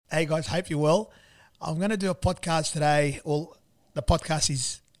Hey guys, hope you're well. I'm going to do a podcast today. Well, the podcast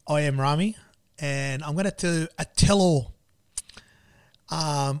is I Am Rami, and I'm going to do a tell-all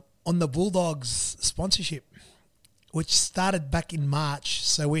on the Bulldogs sponsorship, which started back in March.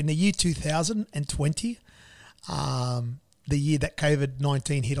 So we're in the year 2020, the year that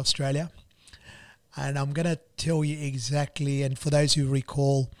COVID-19 hit Australia. And I'm going to tell you exactly, and for those who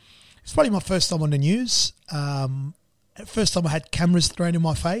recall, it's probably my first time on the news. First time I had cameras thrown in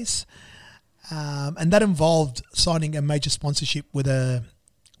my face. And that involved signing a major sponsorship with a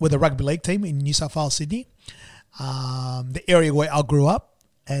rugby league team in New South Wales, Sydney. The area where I grew up,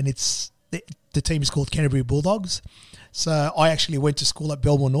 and the team is called Canterbury Bulldogs. So I actually went to school at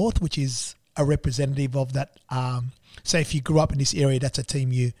Belmore North, which is a representative of that. So if you grew up in this area, that's a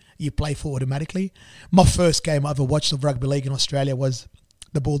team you play for automatically. My first game I ever watched of rugby league in Australia was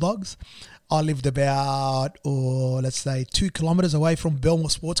the Bulldogs. I lived about, let's say, 2 kilometres away from Belmore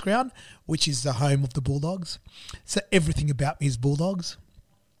Sports Ground, which is the home of the Bulldogs. So everything about me is Bulldogs,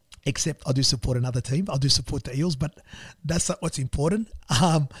 except I do support another team. I do support the Eels, but that's not what's important.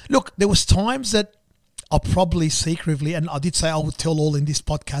 Look, there was times that I probably secretly, and I did say I would tell all in this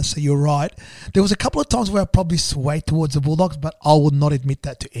podcast, so you're right. There was a couple of times where I probably swayed towards the Bulldogs, but I will not admit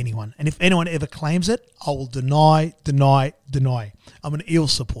that to anyone. And if anyone ever claims it, I will deny. I'm an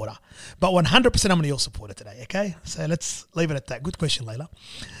Eels supporter. But 100% I'm an Eels supporter today, okay? So let's leave it at that. Good question, Layla.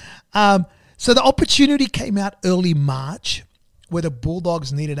 So the opportunity came out early March where the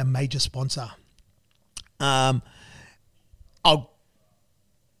Bulldogs needed a major sponsor. I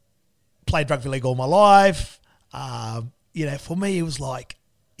played rugby league all my life. For me, it was like,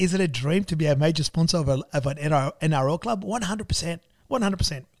 is it a dream to be a major sponsor of an NRL club?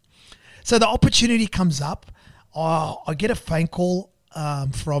 100%. So the opportunity comes up. I get a phone call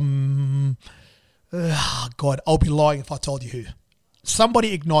from, I'll be lying if I told you who.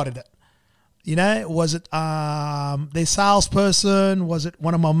 Somebody ignited it. Was it their salesperson? Was it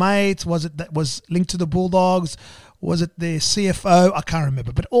one of my mates? Was it that was linked to the Bulldogs? Was it their CFO? I can't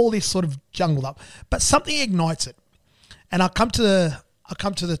remember. But all this sort of jungled up. But something ignites it. And I come to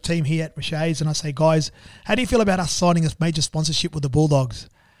the team here at Richay's and I say, guys, how do you feel about us signing a major sponsorship with the Bulldogs?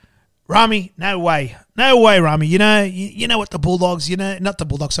 Rami, no way, Rami. You know what the Bulldogs, not the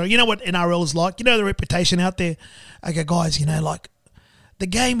Bulldogs, sorry. You know what NRL is like. You know the reputation out there. Okay, guys, the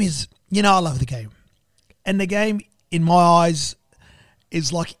game is, I love the game. And the game, in my eyes,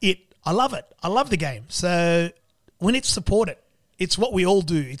 is like it. I love it. I love the game. So when it's supported, it's what we all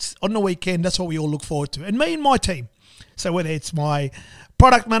do. It's on the weekend, that's what we all look forward to. And me and my team. So whether it's my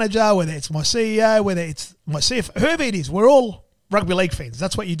product manager, whether it's my CEO, whether it's my CFO, whoever it is, we're all rugby league fans.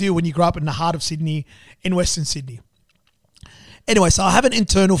 That's what you do when you grow up in the heart of Sydney, in Western Sydney. Anyway, so I have an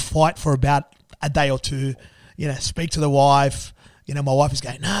internal fight for about a day or two. Speak to the wife. My wife is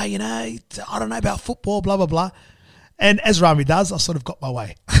going, no, I don't know about football, blah, blah, blah. And as Rami does, I sort of got my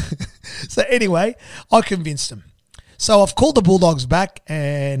way. So anyway, I convinced him. So I've called the Bulldogs back,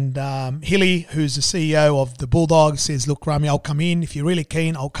 and Hilly, who's the CEO of the Bulldogs, says, look, Rami, I'll come in. If you're really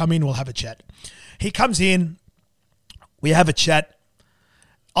keen, I'll come in. We'll have a chat. He comes in. We have a chat.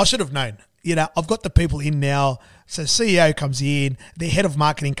 I should have known. I've got the people in now. So CEO comes in, their head of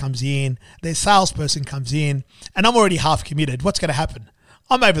marketing comes in, their salesperson comes in, and I'm already half committed. What's going to happen?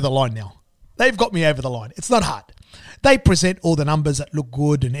 I'm over the line now. They've got me over the line. It's not hard. They present all the numbers that look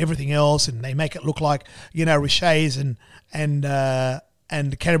good and everything else, and they make it look like, Richay's and the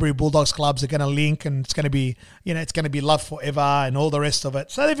Canterbury Bulldogs clubs are going to link, and it's going to be, it's going to be love forever and all the rest of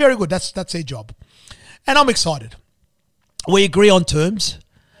it. So they're very good. That's their job. And I'm excited. We agree on terms.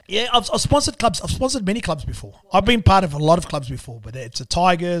 Yeah, I've sponsored clubs. I've sponsored many clubs before. I've been part of a lot of clubs before, whether it's the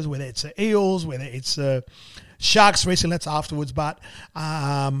Tigers, whether it's the Eels, whether it's Sharks recently, that's afterwards. But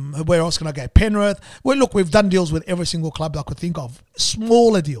where else can I go? Penrith. Well, look, we've done deals with every single club I could think of.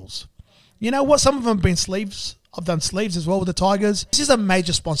 Smaller deals. You know what? Some of them have been sleeves. I've done sleeves as well with the Tigers. This is a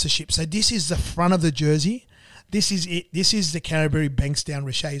major sponsorship. So this is the front of the jersey. This is it. This is the Canterbury Bankstown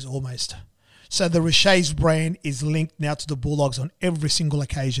Richay's almost. So the Richay's brand is linked now to the Bulldogs on every single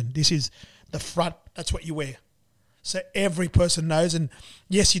occasion. This is the front. That's what you wear. So every person knows. And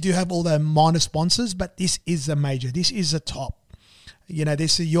yes, you do have all the minor sponsors, but this is the major. This is the top. You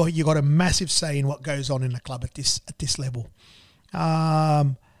got a massive say in what goes on in the club at this level. So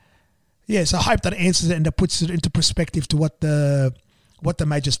I hope that answers it and that puts it into perspective to what the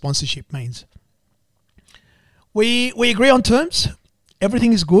major sponsorship means. We agree on terms.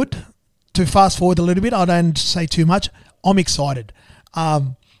 Everything is good. To fast forward a little bit, I don't say too much. I'm excited. I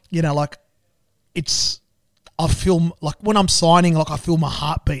feel like when I'm signing, like I feel my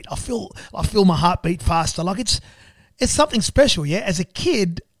heartbeat. I feel my heartbeat faster. Like it's something special. Yeah. As a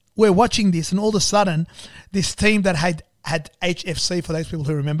kid, we're watching this, and all of a sudden, this team that had HFC, for those people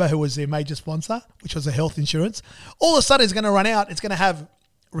who remember, who was their major sponsor, which was a health insurance, all of a sudden it's going to run out. It's going to have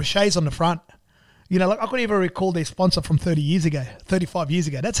Riche's on the front. You know, like I couldn't even recall their sponsor from 30 years ago, 35 years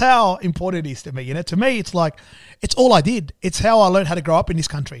ago. That's how important it is to me. You know, to me, it's like, it's all I did. It's how I learned how to grow up in this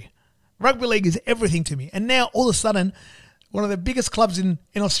country. Rugby league is everything to me. And now all of a sudden, one of the biggest clubs in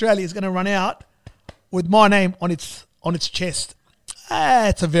Australia is going to run out with my name on its chest.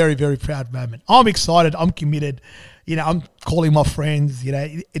 It's a very, very proud moment. I'm excited. I'm committed. You know, I'm calling my friends. You know,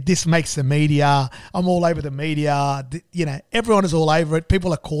 this makes the media. I'm all over the media. You know, everyone is all over it.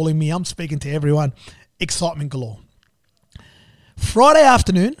 People are calling me. I'm speaking to everyone. Excitement galore. Friday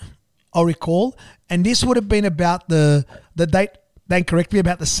afternoon, I recall, and this would have been about the date, don't correct me,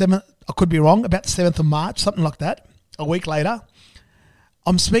 about the 7th, I could be wrong, about the 7th of March, something like that, a week later.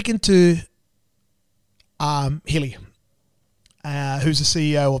 I'm speaking to Hilly, who's the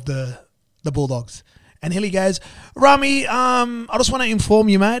CEO of the Bulldogs. And Hilly goes, Rami, I just want to inform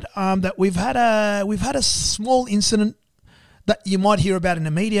you, mate, that we've had a small incident that you might hear about in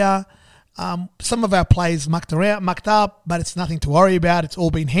the media. Some of our players mucked up, but it's nothing to worry about. It's all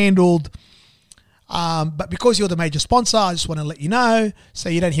been handled. But because you're the major sponsor, I just want to let you know so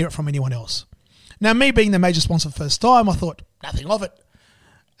you don't hear it from anyone else. Now, me being the major sponsor first time, I thought nothing of it.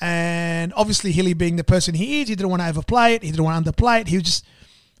 And obviously, Hilly being the person he is, he didn't want to overplay it. He didn't want to underplay it.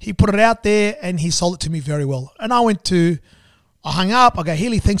 He put it out there and he sold it to me very well. And I hung up. I go,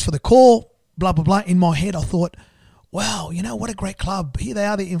 Hilly, thanks for the call, blah, blah, blah. In my head, I thought, wow, you know, what a great club. Here they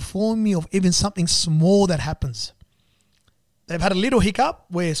are. They inform me of even something small that happens. They've had a little hiccup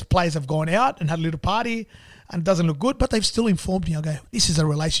where players have gone out and had a little party and it doesn't look good, but they've still informed me. I go, this is a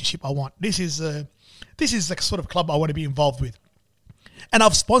relationship I want. This is the sort of club I want to be involved with. And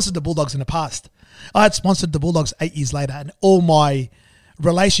I've sponsored the Bulldogs in the past. I had sponsored the Bulldogs 8 years later, and all my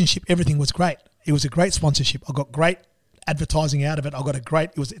relationship, everything was great. It was a great sponsorship. I got great advertising out of it.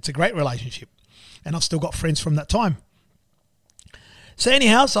 It's a great relationship. And I've still got friends from that time. So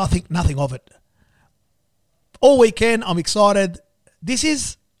anyhow, I think nothing of it. All weekend, I'm excited.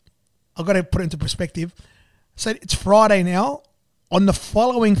 I've got to put it into perspective. So it's Friday now. On the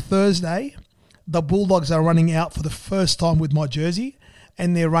following Thursday, the Bulldogs are running out for the first time with my jersey,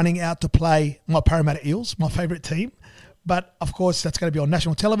 and they're running out to play my Parramatta Eels, my favourite team. But, of course, that's going to be on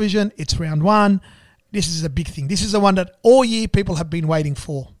national television. It's round one. This is a big thing. This is the one that all year people have been waiting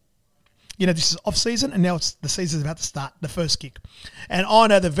for. You know, this is off-season, and now the season's about to start, the first kick. And I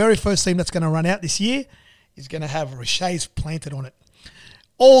know the very first team that's going to run out this year is going to have Riche's planted on it.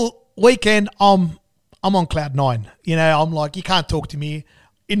 All weekend, I'm on cloud nine. You know, I'm like, you can't talk to me.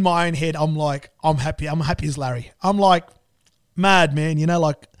 In my own head, I'm like, I'm happy. I'm happy as Larry. I'm like, mad, man. You know,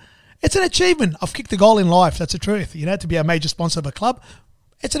 like, it's an achievement. I've kicked a goal in life. That's the truth. You know, to be a major sponsor of a club,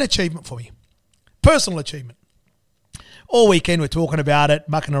 it's an achievement for me. Personal achievement. All weekend we're talking about it,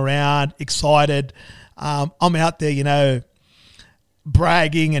 mucking around, excited. I'm out there, you know,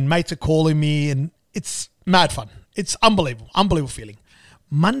 bragging, and mates are calling me, and it's mad fun. It's unbelievable feeling.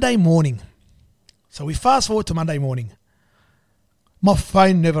 Monday morning. So we fast forward to Monday morning. My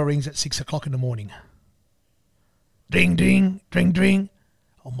phone never rings at 6 o'clock in the morning. Ding, ding, ding, ding.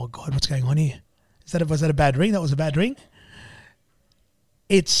 Oh my God, what's going on here? Was that a bad ring? That was a bad ring.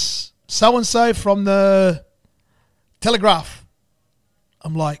 It's so-and-so from the Telegraph.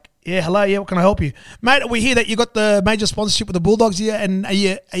 I'm like, yeah, hello, yeah, what can I help you? Mate, we hear that you got the major sponsorship with the Bulldogs here, and are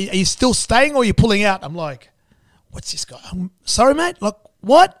you still staying or are you pulling out? I'm like, what's this guy? I'm sorry, mate, like,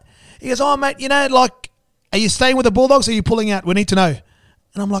 what? He goes, oh, mate, you know, like, are you staying with the Bulldogs or are you pulling out? We need to know.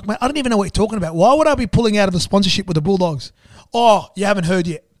 And I'm like, mate, I don't even know what you're talking about. Why would I be pulling out of the sponsorship with the Bulldogs? Oh, you haven't heard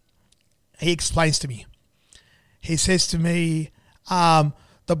yet. He explains to me. He says to me,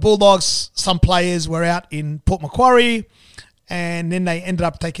 the Bulldogs, some players were out in Port Macquarie, and then they ended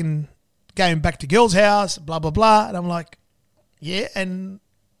up going back to girls' house, blah, blah, blah. And I'm like, yeah. And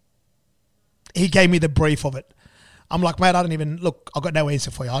he gave me the brief of it. I'm like, mate, I got no answer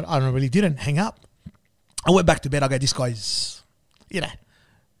for you. I really didn't. Hang up. I went back to bed. I go, this guy's, you know,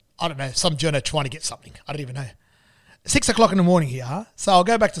 I don't know, some journo trying to get something. I don't even know. 6 o'clock in the morning here, huh? So I'll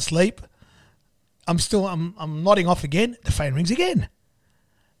go back to sleep. I'm nodding off again. The phone rings again.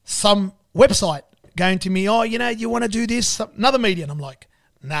 Some website going to me, oh, you know, you want to do this? Another media. And I'm like,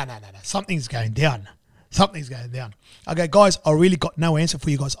 no. Something's going down. I go, guys, I really got no answer for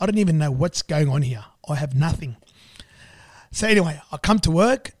you guys. I don't even know what's going on here. I have nothing. So anyway, I come to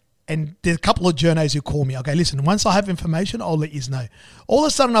work, and there's a couple of journos who call me. I go, listen, once I have information, I'll let you know. All of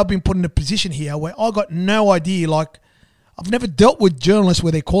a sudden, I've been put in a position here where I got no idea. Like, I've never dealt with journalists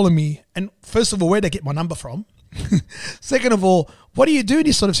where they're calling me. And first of all, where they get my number from. Second of all, what do you do in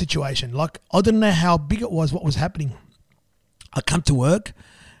this sort of situation? Like, I didn't know how big it was, what was happening. I come to work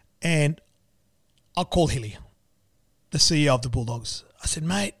and I call Hilly, the CEO of the Bulldogs. I said,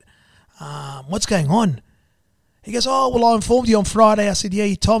 mate, what's going on? He goes, oh, well, I informed you on Friday. I said, yeah,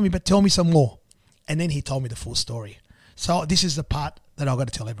 you told me, but tell me some more. And then he told me the full story. So this is the part that I've got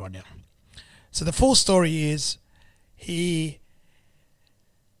to tell everyone now. So the full story is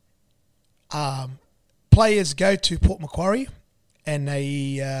players go to Port Macquarie and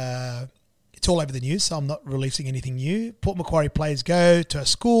it's all over the news, so I'm not releasing anything new. Port Macquarie players go to a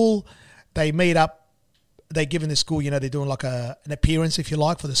school, they meet up, they're given the school, they're doing like an appearance, if you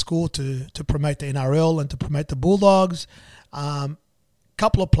like, for the school to promote the NRL and to promote the Bulldogs.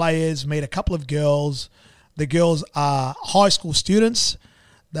 Couple of players meet a couple of girls. The girls are high school students.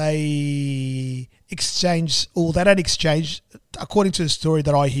 They exchange, or they don't exchange. According to the story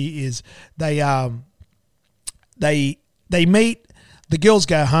that I hear, is they meet. The girls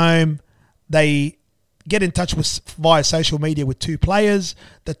go home. They get in touch via social media with two players.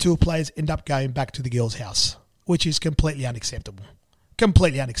 The two players end up going back to the girls' house, which is completely unacceptable.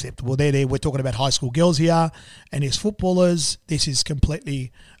 Completely unacceptable. We're talking about high school girls here, and as footballers, this is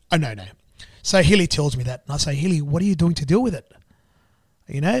completely a no-no. So Hilly tells me that, and I say, Hilly, what are you doing to deal with it?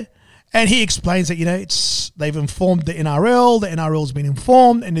 And he explains that, they've informed the NRL, the NRL's been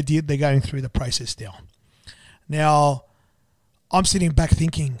informed, and they're going through the process now. Now, I'm sitting back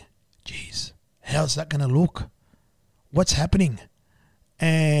thinking, geez, how's that going to look? What's happening?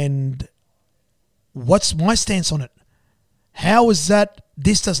 And what's my stance on it? How is that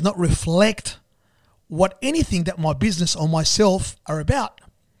this does not reflect what anything that my business or myself are about?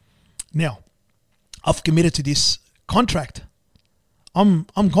 Now, I've committed to this contract. I'm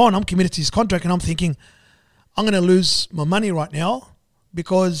gone. I'm committed to this contract, and I'm thinking I'm going to lose my money right now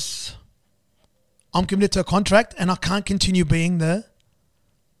because I'm committed to a contract and I can't continue being the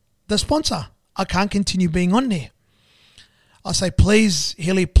sponsor. I can't continue being on there. I say, please,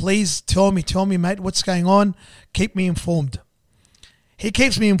 Hilly, please tell me, mate, what's going on? Keep me informed. He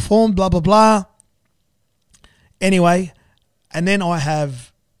keeps me informed, blah, blah, blah. Anyway, and then I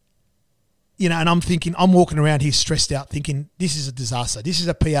have, and I'm thinking, I'm walking around here stressed out thinking, this is a disaster. This is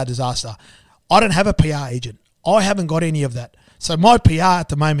a PR disaster. I don't have a PR agent. I haven't got any of that. So my PR at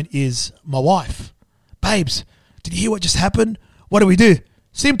the moment is my wife. Babes, did you hear what just happened? What do we do?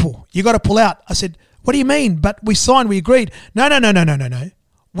 Simple. You got to pull out. I said, what do you mean? But we signed, we agreed. No.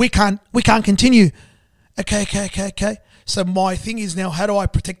 We can't continue. Okay. So my thing is now, how do I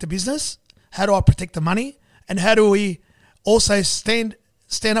protect the business? How do I protect the money? And how do we also stand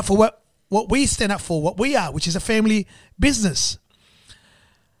up for what we stand up for, what we are, which is a family business?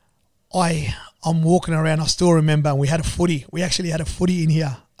 I'm walking around. I still remember we had a footy. We actually had a footy in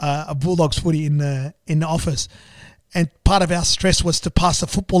here, a Bulldogs footy in the office. And part of our stress was to pass the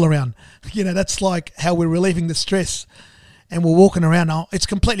football around. That's like how we're relieving the stress. And we're walking around now. It's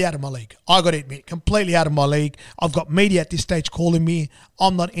completely out of my league. I got to admit, completely out of my league. I've got media at this stage calling me.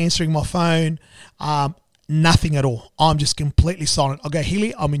 I'm not answering my phone. Nothing at all. I'm just completely silent. I go,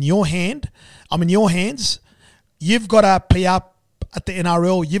 Hilly, I'm in your hand. I'm in your hands. You've got a PR at the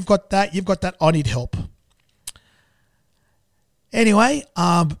NRL. You've got that. I need help. Anyway,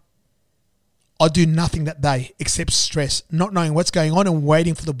 I do nothing that day except stress, not knowing what's going on and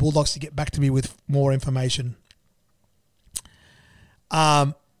waiting for the Bulldogs to get back to me with more information.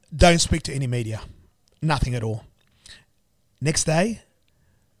 Don't speak to any media. Nothing at all. Next day,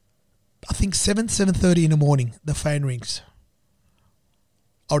 I think 7:30 in the morning, the phone rings.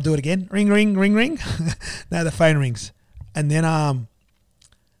 I'll do it again. Ring. No, the phone rings. And then I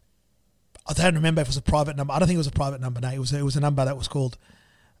don't remember if it was a private number. I don't think it was a private number. No, it was a number that was called.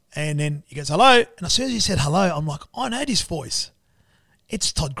 And then he goes, hello. And as soon as he said hello, I'm like, I know this voice.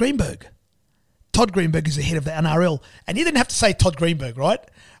 It's Todd Greenberg. Todd Greenberg is the head of the NRL. And he didn't have to say Todd Greenberg, right?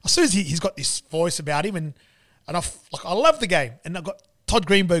 As soon as he's got this voice about him, and I love the game. And I've got Todd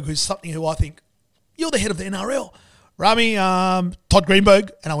Greenberg, who's something who I think, you're the head of the NRL. Rami, Todd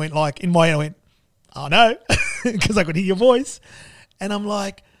Greenberg. And I went in my head, I went, oh no, because I could hear your voice. And I'm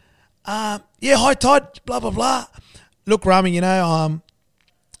like, yeah, hi Todd, blah, blah, blah. Look, Rami,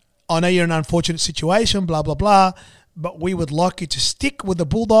 I know you're in an unfortunate situation, blah, blah, blah, but we would like you to stick with the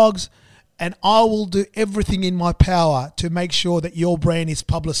Bulldogs, and I will do everything in my power to make sure that your brand is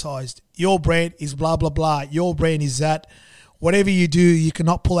publicised. Your brand is blah, blah, blah. Your brand is that. Whatever you do, you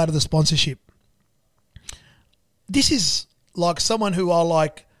cannot pull out of the sponsorship. This is like someone who I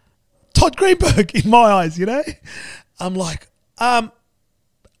like, Todd Greenberg in my eyes, I'm like,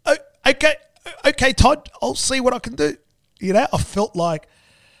 okay, Todd, I'll see what I can do. I felt like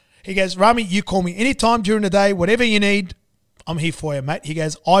He goes, Rami, you call me anytime during the day, whatever you need, I'm here for you, mate. He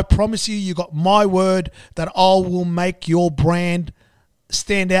goes, I promise you got my word that I will make your brand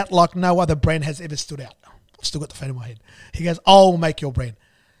stand out like no other brand has ever stood out. I've still got the phone in my head. He goes, I'll make your brand.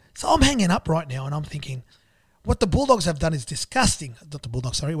 So I'm hanging up right now and I'm thinking, what the Bulldogs have done is disgusting. Not the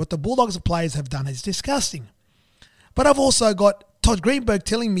Bulldogs, sorry. What the Bulldogs players have done is disgusting. But I've also got Todd Greenberg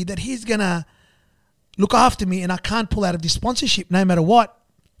telling me that he's going to look after me and I can't pull out of this sponsorship no matter what.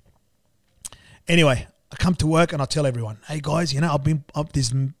 Anyway, I come to work and I tell everyone, hey guys, I've been up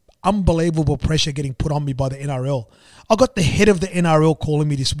this unbelievable pressure getting put on me by the NRL. I got the head of the NRL calling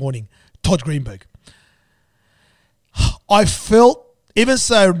me this morning, Todd Greenberg. I felt, even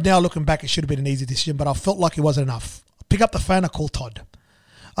so now looking back, it should have been an easy decision, but I felt like it wasn't enough. I pick up the phone, I call Todd.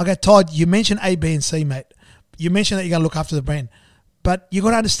 I go, Todd, you mentioned A, B and C, mate. You mentioned that you're going to look after the brand. But you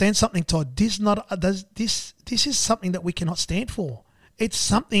got to understand something, Todd. This is something that we cannot stand for. It's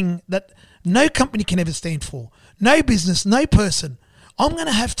something that no company can ever stand for. No business, no person. I'm going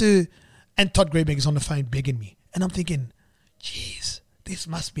to have to... And Todd Greenberg is on the phone begging me. And I'm thinking, geez, this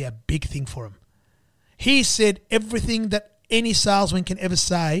must be a big thing for him. He said everything that any salesman can ever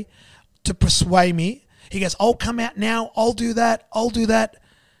say to persuade me. He goes, I'll come out now. I'll do that.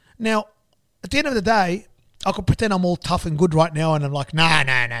 Now, at the end of the day, I could pretend I'm all tough and good right now and I'm like, no.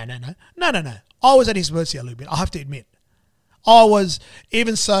 I was at his mercy a little bit, I have to admit. I was,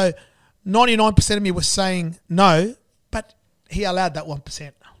 even so, 99% of me was saying no, but he allowed that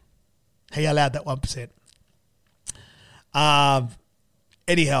 1%.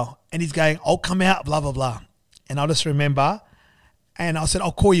 Anyhow, and he's going, I'll come out, blah, blah, blah. And I just remember, and I said,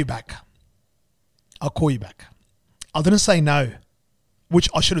 I'll call you back. I didn't say no, which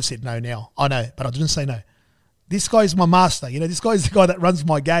I should have said no now. I know, but I didn't say no. This guy is my master. This guy is the guy that runs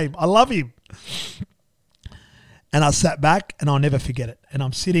my game. I love him. And I sat back and I'll never forget it. And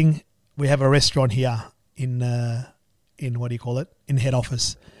I'm sitting, we have a restaurant here in what do you call it? In head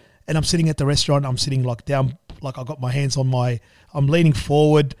office. And I'm sitting at the restaurant. I'm sitting like down, like I got my hands on I'm leaning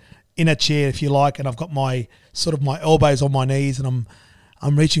forward in a chair, if you like. And I've got my elbows on my knees and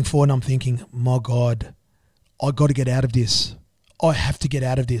I'm reaching forward and I'm thinking, my God, I got to get out of this. I have to get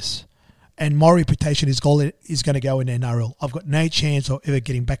out of this. And my reputation is going to go in the NRL. I've got no chance of ever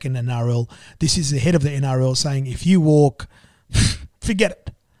getting back in the NRL. This is the head of the NRL saying, if you walk, forget it.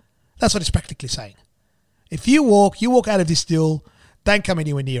 That's what it's practically saying. If you walk out of this deal, don't come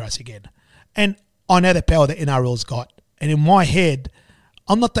anywhere near us again. And I know the power the NRL's got. And in my head,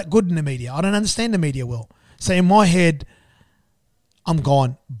 I'm not that good in the media. I don't understand the media well. So in my head, I'm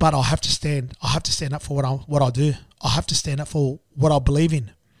gone. But I have to stand. I have to stand up for what I do. I have to stand up for what I believe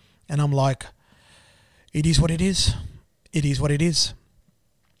in. And I'm like, it is what it is. It is what it is.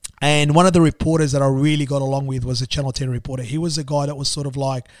 And one of the reporters that I really got along with was a Channel 10 reporter. He was the guy that was sort of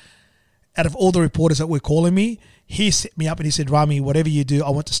like, out of all the reporters that were calling me, he set me up and he said, Rami, whatever you do, I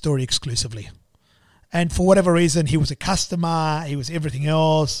want the story exclusively. And for whatever reason, he was a customer. He was everything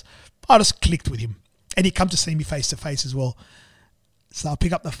else. I just clicked with him. And he come to see me face to face as well. So I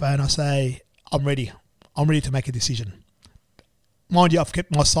pick up the phone. I say, I'm ready. I'm ready to make a decision. Mind you, I've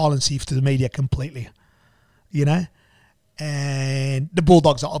kept my silence here to the media completely, And the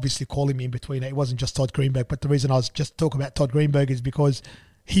Bulldogs are obviously calling me in between. It wasn't just Todd Greenberg, but the reason I was just talking about Todd Greenberg is because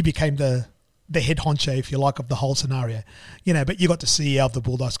he became the head honcho, if you like, of the whole scenario. But you got the CEO of the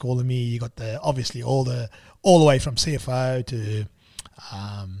Bulldogs calling me. You got obviously all the way from CFO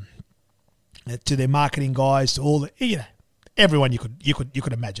to their marketing guys to all the everyone you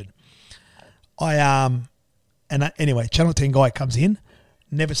could imagine. Anyway, Channel 10 guy comes in,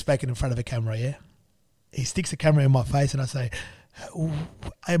 never spoken in front of a camera, yeah? He sticks the camera in my face and I say,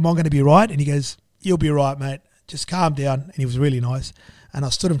 am I going to be right? And he goes, you'll be right, mate. Just calm down. And he was really nice. And I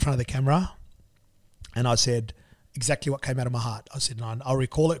stood in front of the camera and I said exactly what came out of my heart. I said, no, I'll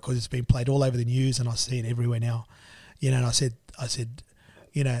recall it because it's been played all over the news and I see it everywhere now. And I said,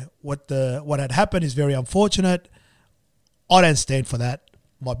 what had happened is very unfortunate. I don't stand for that.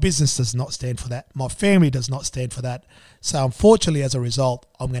 My business does not stand for that. My family does not stand for that. So unfortunately, as a result,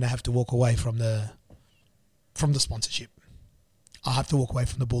 I'm going to have to walk away from the sponsorship. I have to walk away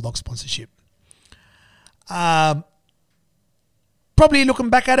from the Bulldog sponsorship. Probably looking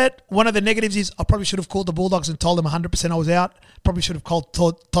back at it, one of the negatives is I probably should have called the Bulldogs and told them 100% I was out. Probably should have called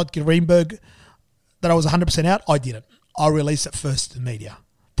Todd Greenberg that I was 100% out. I didn't. I released it first to the media.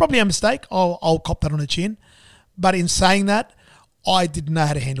 Probably a mistake. I'll cop that on the chin. But in saying that, I didn't know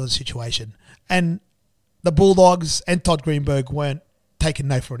how to handle the situation. And the Bulldogs and Todd Greenberg weren't taking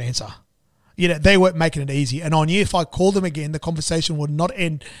no for an answer. They weren't making it easy. And I knew if I called them again, the conversation would not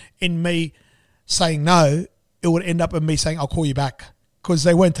end in me saying no. It would end up in me saying, I'll call you back. because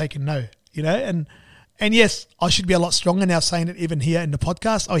they weren't taking no, you know. And yes, I should be a lot stronger now saying it even here in the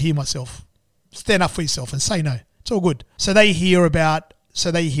podcast. I hear myself. Stand up for yourself and say no. It's all good. So they hear about it on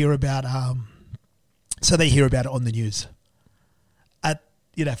the news. At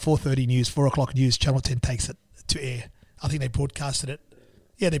 4:30 news, 4 o'clock news, Channel 10 takes it to air. I think they broadcasted it.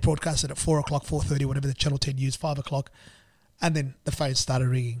 Yeah, they broadcasted at 4 o'clock, 4:30, whatever the Channel 10 news, 5 o'clock. And then the phone started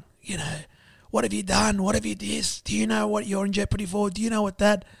ringing. What have you done? What have you this? Do you know what you're in jeopardy for? Do you know what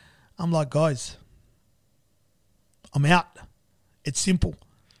that? I'm like, guys, I'm out. It's simple.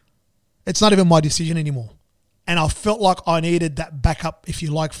 It's not even my decision anymore. And I felt like I needed that backup, if you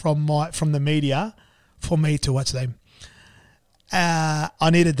like, from the media for me to I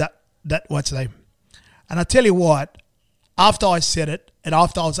needed that And I tell you what, after I said it and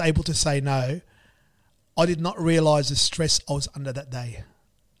after I was able to say no, I did not realise the stress I was under that day.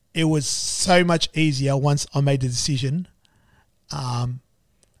 It was so much easier once I made the decision. And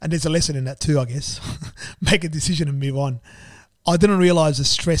there's a lesson in that too, I guess. Make a decision and move on. I didn't realise the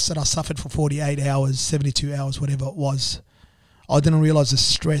stress that I suffered for 48 hours, 72 hours, whatever it was. I didn't realise the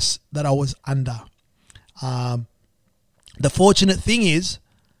stress that I was under. The fortunate thing is,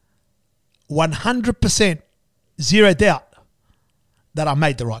 100%, zero doubt, that I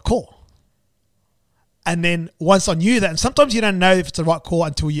made the right call. And then once I knew that, and sometimes you don't know if it's the right call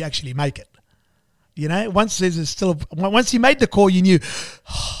until you actually make it. Once you made the call, you knew,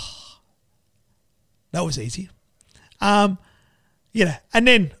 that was easy. And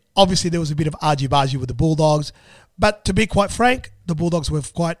then obviously there was a bit of argy-bargy with the Bulldogs. But to be quite frank, the Bulldogs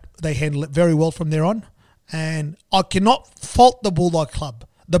they handled it very well from there on. And I cannot fault the Bulldogs Club.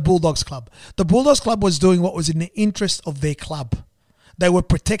 The Bulldogs Club was doing what was in the interest of their club. They were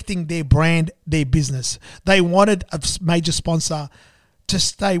protecting their brand, their business. They wanted a major sponsor to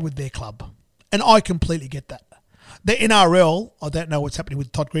stay with their club. And I completely get that. The NRL, I don't know what's happening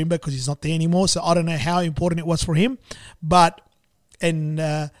with Todd Greenberg because he's not there anymore, so I don't know how important it was for him. I don't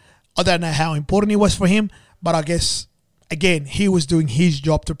know how important it was for him, but I guess, again, he was doing his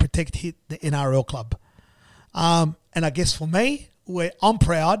job to protect the NRL club. And I guess for me, where I'm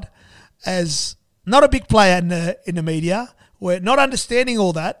proud, as not a big player in the media, we're not understanding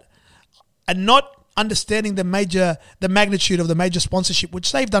all that and not understanding the magnitude of the major sponsorship,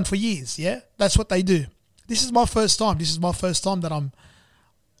 which they've done for years. Yeah, that's what they do. This is my first time. That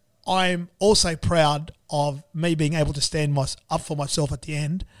I'm also proud of me being able to stand up for myself at the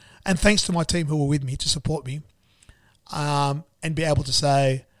end, and thanks to my team who were with me to support me, and be able to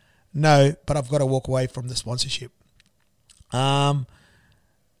say no, but I've got to walk away from the sponsorship. On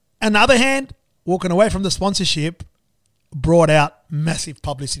the other hand, walking away from the sponsorship brought out massive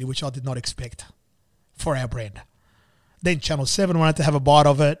publicity, which I did not expect for our brand. Then Channel 7 wanted to have a bite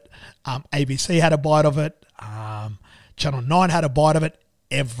of it. ABC had a bite of it. Channel 9 had a bite of it.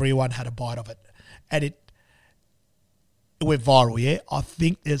 Everyone had a bite of it. And it went viral, yeah? I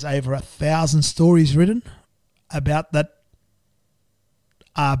think there's over 1,000 stories written about that,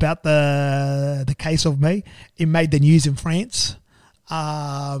 about the case of me. It made the news in France.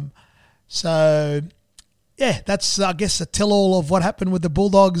 So, yeah, that's, I guess, a tell-all of what happened with the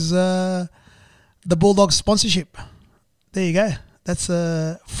Bulldogs sponsorship. There you go. That's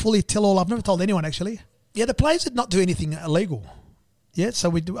a fully tell-all. I've never told anyone, actually. Yeah, the players did not do anything illegal. Yeah,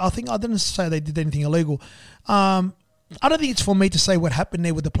 so I didn't say they did anything illegal. I don't think it's for me to say what happened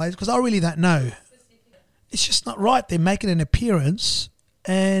there with the players because I really don't know. It's just not right. They're making an appearance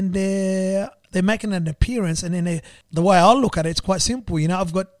and then the way I look at it, it's quite simple.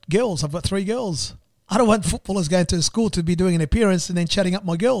 I've got girls. I've got 3 girls. I don't want footballers going to school to be doing an appearance and then chatting up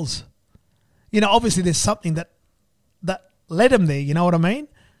my girls. Obviously there's something that led them there, you know what I mean?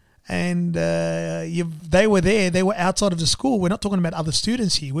 And they were there. They were outside of the school. We're not talking about other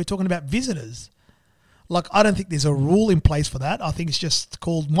students here. We're talking about visitors. Like, I don't think there's a rule in place for that. I think it's just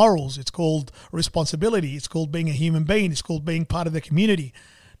called morals. It's called responsibility. It's called being a human being. It's called being part of the community.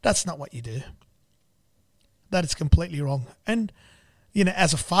 That's not what you do. That is completely wrong. And,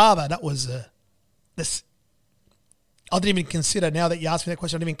 as a father, that was this. I didn't even consider, now that you asked me that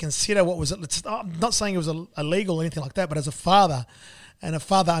question, I didn't even consider what was it. I'm not saying it was illegal or anything like that, but as a father, and a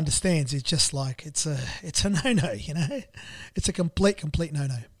father understands, it's just like, it's a no-no, It's a complete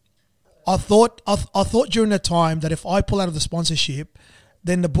no-no. I thought during the time that if I pull out of the sponsorship,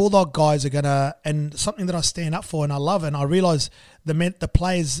 then the Bulldog guys are going to, and something that I stand up for and I love, and I realise the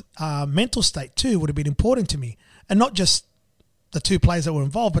players' mental state too would have been important to me. And not just the 2 players that were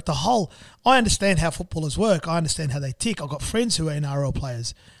involved, but the whole, I understand how footballers work. I understand how they tick. I've got friends who are NRL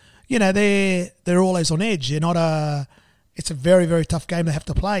players. They're always on edge. It's a very, very tough game they have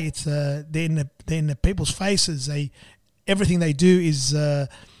to play. It's they're in the people's faces. everything they do is,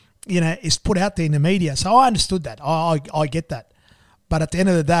 is put out there in the media. So I understood that. I get that. But at the end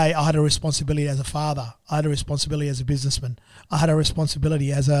of the day, I had a responsibility as a father. I had a responsibility as a businessman. I had a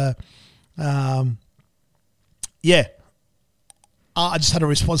responsibility as a, I just had a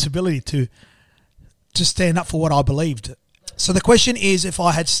responsibility to stand up for what I believed. So the question is, if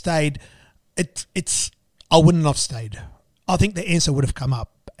I had stayed, I wouldn't have stayed. I think the answer would have come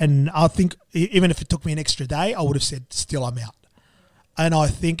up. And I think even if it took me an extra day, I would have said, still I'm out. And I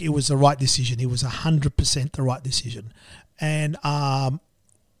think it was the right decision. It was 100% the right decision. And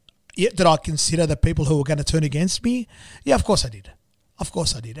did I consider the people who were going to turn against me? Yeah, of course I did. Of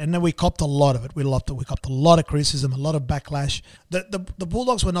course I did. And then we copped a lot of it. We copped a lot of criticism, a lot of backlash. The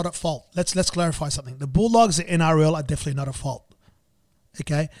Bulldogs were not at fault. Let's clarify something. The Bulldogs, the NRL, are definitely not at fault.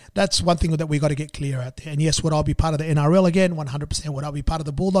 Okay? That's one thing that we got to get clear out there. And yes, would I be part of the NRL again? 100%. Would I be part of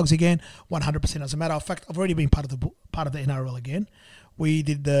the Bulldogs again? 100%. As a matter of fact, I've already been part of the NRL again. We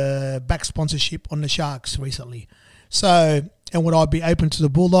did the back sponsorship on the Sharks recently. So, and would I be open to the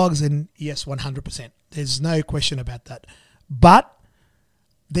Bulldogs? And yes, 100%. There's no question about that. But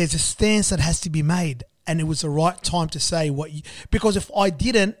there's a stance that has to be made, and it was the right time to say because if I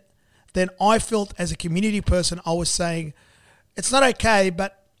didn't, then I felt as a community person, I was saying, it's not okay,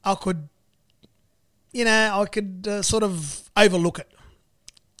 but I could, sort of overlook it.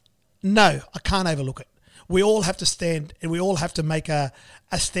 No, I can't overlook it. We all have to stand, and we all have to make a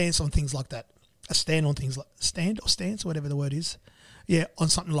stance on things like that. A stand on things like stance, whatever the word is. Yeah, on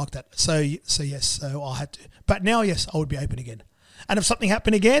something like that. So yes, so I had to. But now, yes, I would be open again. And if something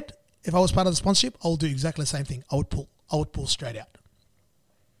happened again, if I was part of the sponsorship, I would do exactly the same thing. I would pull straight out.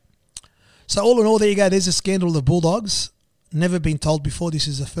 So all in all, there you go. There's a scandal of the Bulldogs. Never been told before. This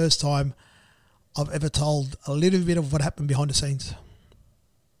is the first time I've ever told a little bit of what happened behind the scenes.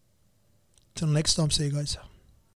 Till next time, see you guys.